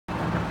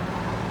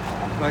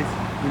Right,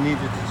 we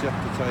needed to check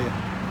the tyre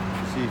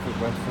to see if it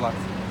went flat,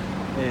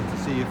 to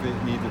see if it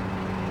needed,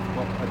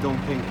 but I don't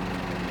think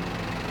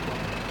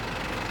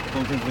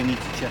we need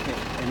to check it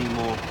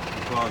anymore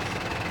because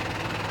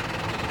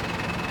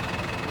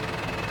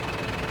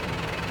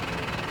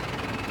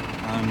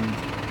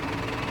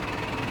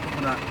look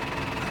at that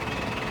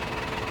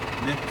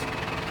nipped,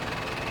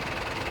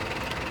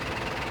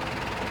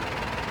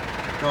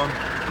 gone.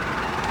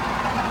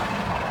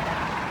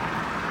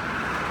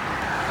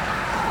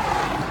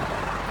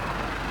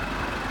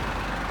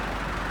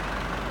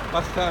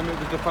 Last time it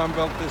was the fan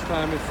belt, this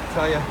time it's the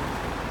tyre.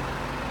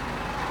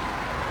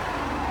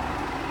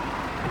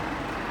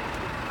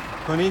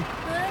 Honey?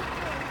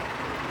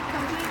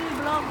 Completely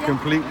blocked. Yeah.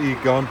 Completely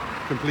gone,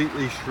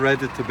 completely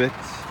shredded to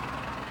bits.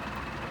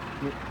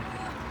 Look.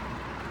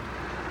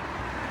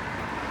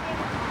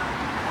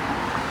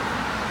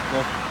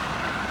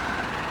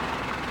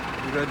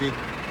 You ready?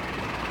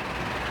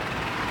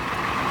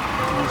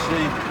 Can you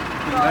see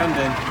the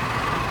landing?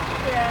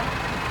 Yeah.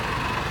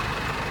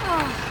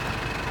 Oh.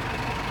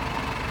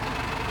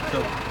 So,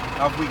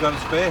 have we got a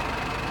spare?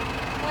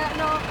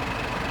 No.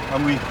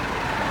 And we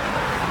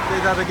say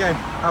that again.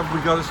 Have we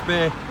got a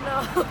spare?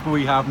 No.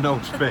 We have no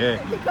spare.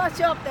 You got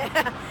shop there.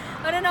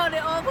 I don't know if they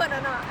open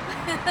or not.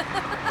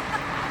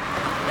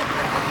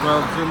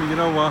 Well, Jimmy, you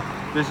know what?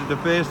 This is the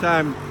first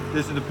time.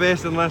 This is the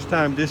first and last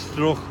time this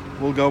truck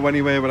will go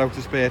anywhere without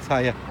a spare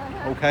tyre.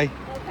 Okay?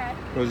 Okay.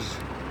 Because,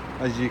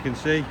 as you can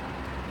see,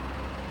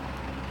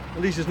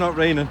 at least it's not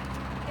raining.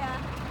 Yeah.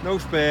 No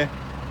spare.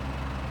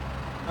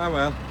 Ah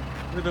well,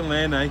 live and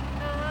learn, eh?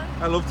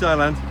 I love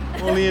Thailand.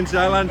 Only in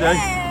Thailand, eh?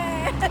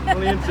 Yeah.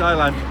 Only in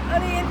Thailand.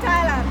 Only in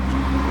Thailand.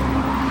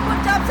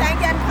 Good job, Sang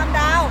come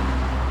down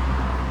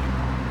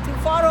to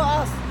follow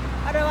us.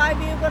 Otherwise,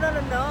 we're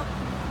gonna know.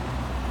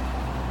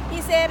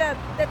 He said that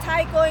the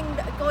tide going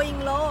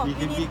low. You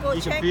we need to go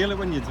can check. feel it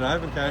when you're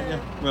driving, can't you?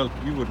 Yeah. Well,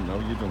 you wouldn't know.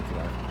 You don't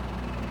drive.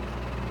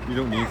 You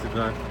don't need to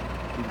drive.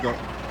 You've got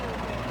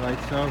right.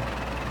 So,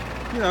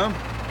 you know,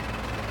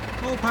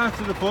 all parts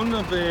of the fun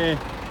of you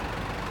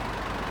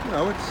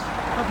know, it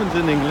happens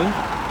in England,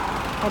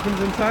 happens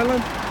in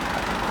Thailand.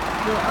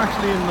 You're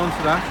actually in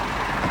Montserrat.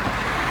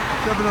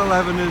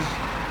 7-Eleven is,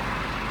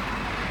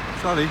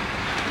 sorry,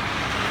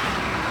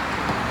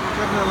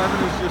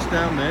 7-Eleven is just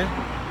down there.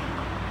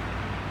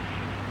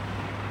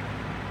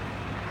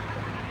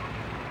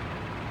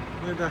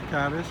 Where that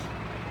car is.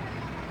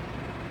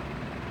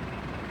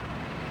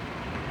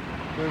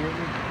 Where was it?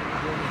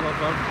 Where was that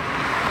from?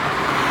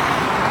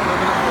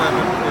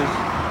 7-Eleven is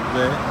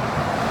there.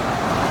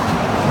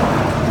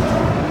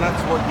 And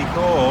that's what you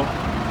call a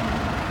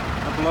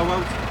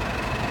blowout.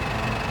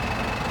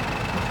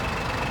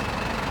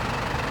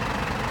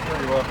 Tell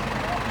you what,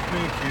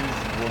 smooth Q is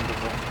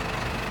wonderful.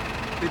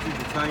 Pity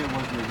the tyre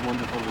wasn't as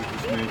wonderful as the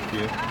smooth Q.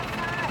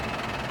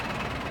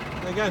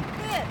 Again.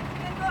 Good. You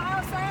can go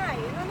outside.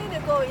 You don't need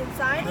to go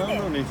inside. No,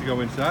 no need to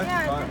go inside.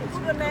 Yeah,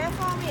 put the lamp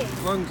for me.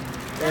 As long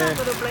Yeah, as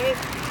for the brake.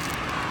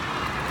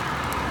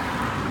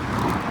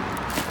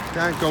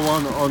 can't go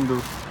on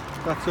the.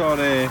 That's our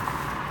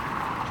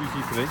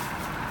duty free.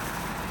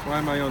 Why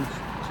am I on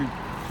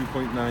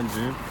 2.9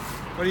 zoom?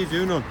 What are you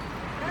doing on?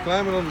 You're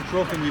climbing on the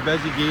truck and you bed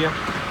your gear.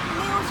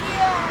 News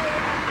here.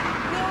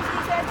 News he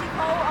said to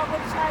go. I will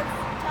try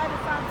to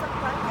find some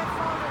blanket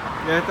for me.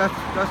 Yeah,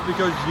 that's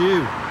because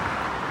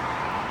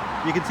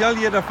you can tell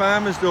you're the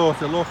farmer's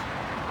daughter. Look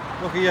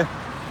at you.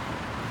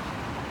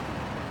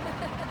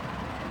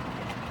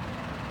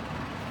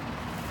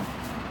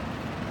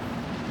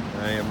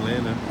 I am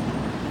learning.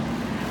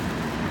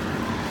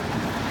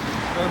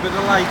 Got a bit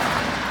of light.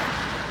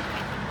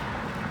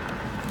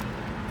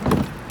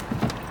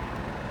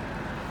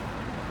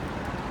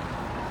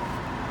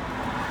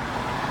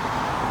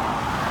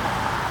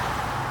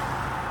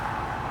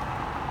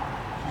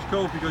 She's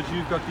cold because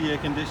you've got the air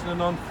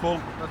conditioning on full.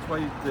 That's why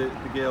the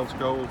girl's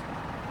cold.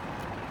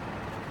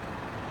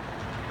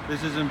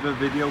 This isn't for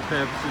video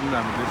purposes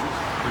now, this is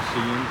for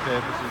seeing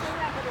purposes.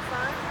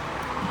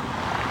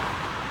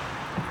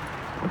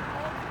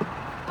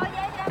 Oh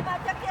yeah, my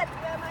jacket.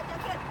 Where my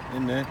jacket?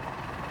 In there.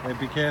 Hey,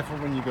 be careful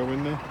when you go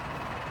in there.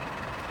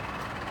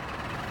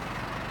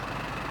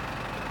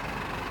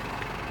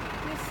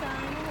 This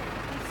sign,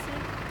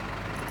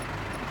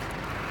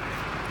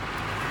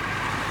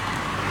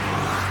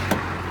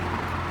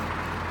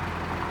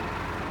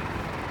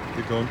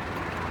 The gun.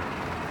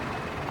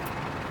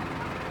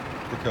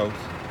 The coat.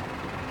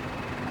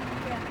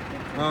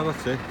 Oh,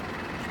 that's it.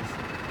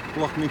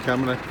 Block me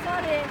camera.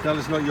 Sorry. Tell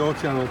it's not your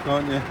channel,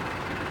 can't you?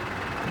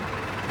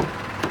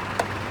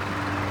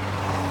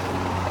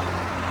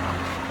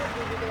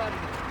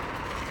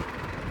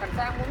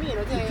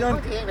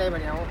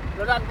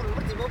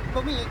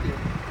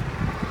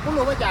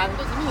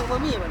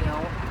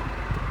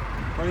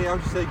 Honey, I'll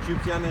just say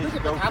Jupiana is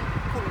go. Oh.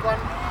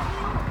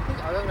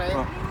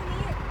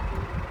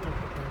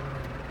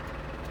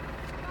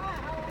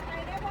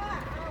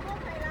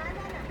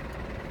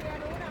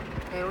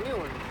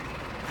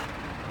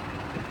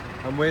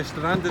 And we're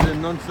stranded in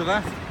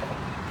Montserrat.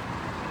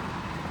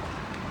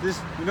 This,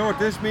 you know what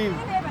this means?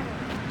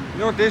 You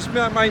know what this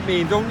might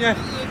mean, don't you?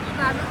 ที่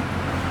ร้าน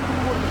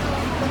ค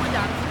นมาจ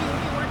ากที่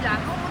นี่มาจาก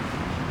เขา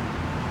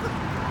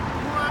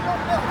มาลง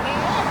เรื่องแค่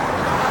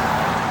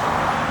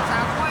สา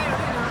วก้อยเล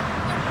ยนะ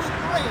ยังไม่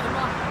ช่วยเห็น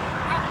ป่ะ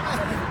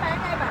ไป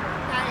ไงบัด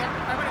ไป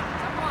ไปไป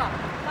สามล้อ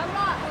สาม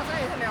ล้อ ก็ใช่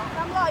แล้ว ส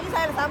ามล้ออยู่ใ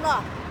ส่ละสามล้อ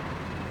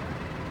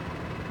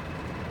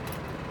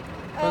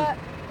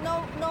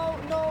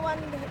no one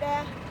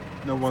there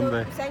No one so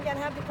there. Sangyan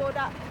have to go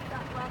that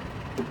one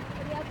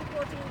and you have to go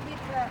to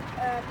with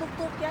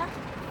tuk-tuk yeah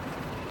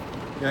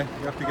Yeah,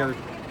 you have to get it.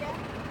 yeah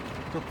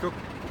Tuk tuk.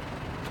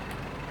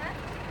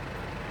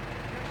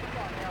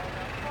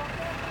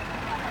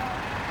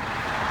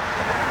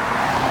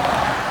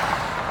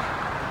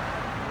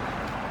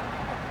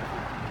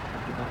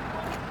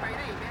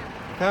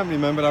 Can't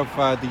remember how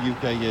far the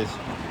UK is.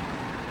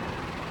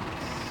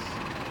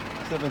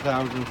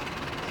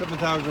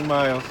 7,000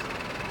 miles.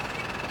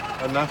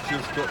 And that's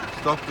just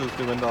stopped us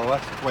doing the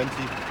last 20.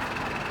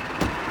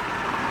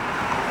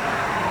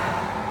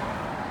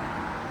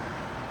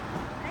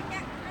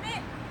 Sangyan อันนี้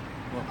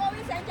go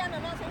with Sangyan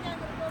นะ Sangyan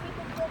go with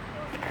tuk-tuk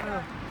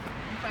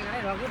ไปกันได้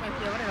หรอขึ้นไปเ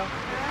ที่ยวกันได้หรอ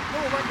ลู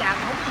กว่าอยาก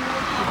เขามี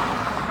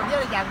เขาเรียก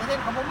อยากประเทศ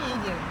เขาไม่มี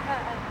จริง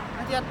อ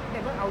าเทียนเด็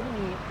กมันเอาอยู่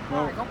นี่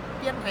เขาเ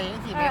ปลี่ยนให้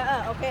จริงเนี่ย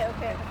โอเค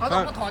เขาต้อ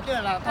งมาถอดเจอ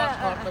ละถ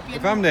อดเปลี่ยน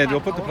If I'm there,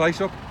 they'll put the price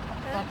up.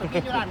 ถอดเปลี่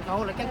ยนอยู่ร้านเขา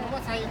แล้วแกก็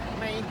ใส่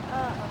ใน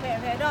โอเค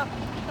ดอก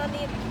ตอน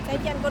นี้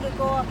Sangyan go to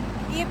go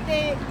if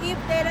they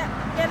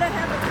don't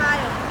have a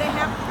tire they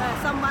have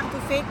someone to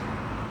fix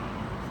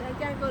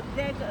Sangyan go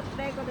they go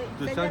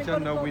Does Sangyan Sangyan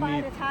go know to we go buy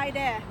need- the tire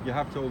there You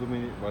have told him we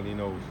need, well, he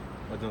knows.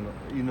 I don't know.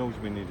 He knows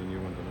we need a new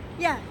one, doesn't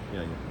he? yeah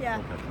Yeah.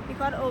 Okay.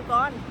 because all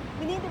gone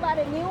we need to buy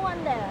a new one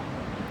there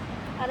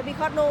and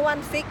because no one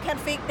can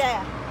fix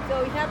there so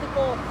we have to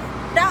go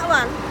that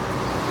one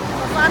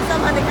to find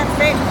someone that can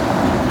fix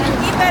and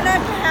if they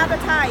don't have a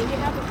tire you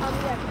have to come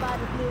here to buy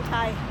the new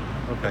tire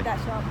Okay. at that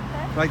shop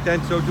okay? Right then,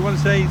 so do you want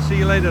to say see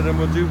you later and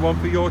we'll do one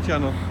for your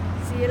channel?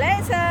 See you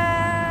later.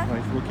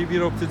 Right, we'll keep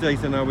you up to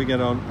date on how we get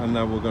on and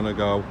now we're going to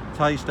go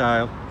Thai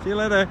style. See you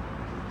later.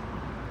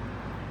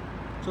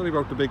 Sorry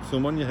about the big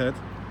thumb on your head.